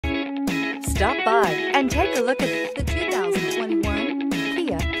Stop by and take a look at the 2021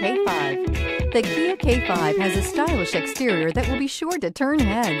 Kia K5. The Kia K5 has a stylish exterior that will be sure to turn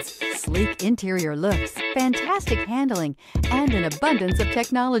heads. Sleek interior looks, fantastic handling, and an abundance of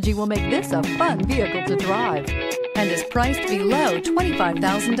technology will make this a fun vehicle to drive, and is priced below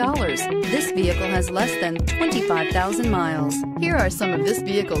 $25,000. This vehicle has less than 25,000 miles. Here are some of this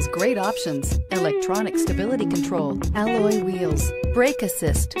vehicle's great options: electronic stability control, alloy wheels, brake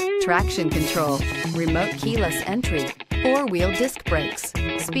assist, traction control, remote keyless entry, four-wheel disc brakes,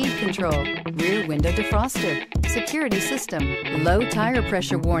 speed control, rear window defroster, security system, low tire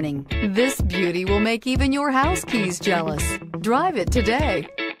pressure warning. This beauty will make even your house keys jealous. Drive it today.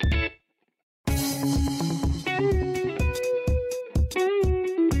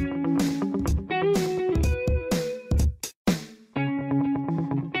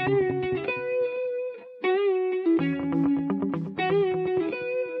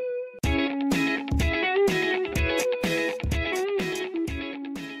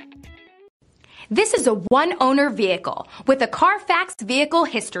 This is a one-owner vehicle with a Carfax Vehicle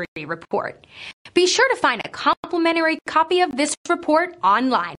History Report. Be sure to find a complimentary copy of this report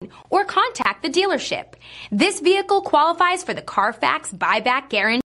online or contact the dealership. This vehicle qualifies for the Carfax Buyback Guarantee.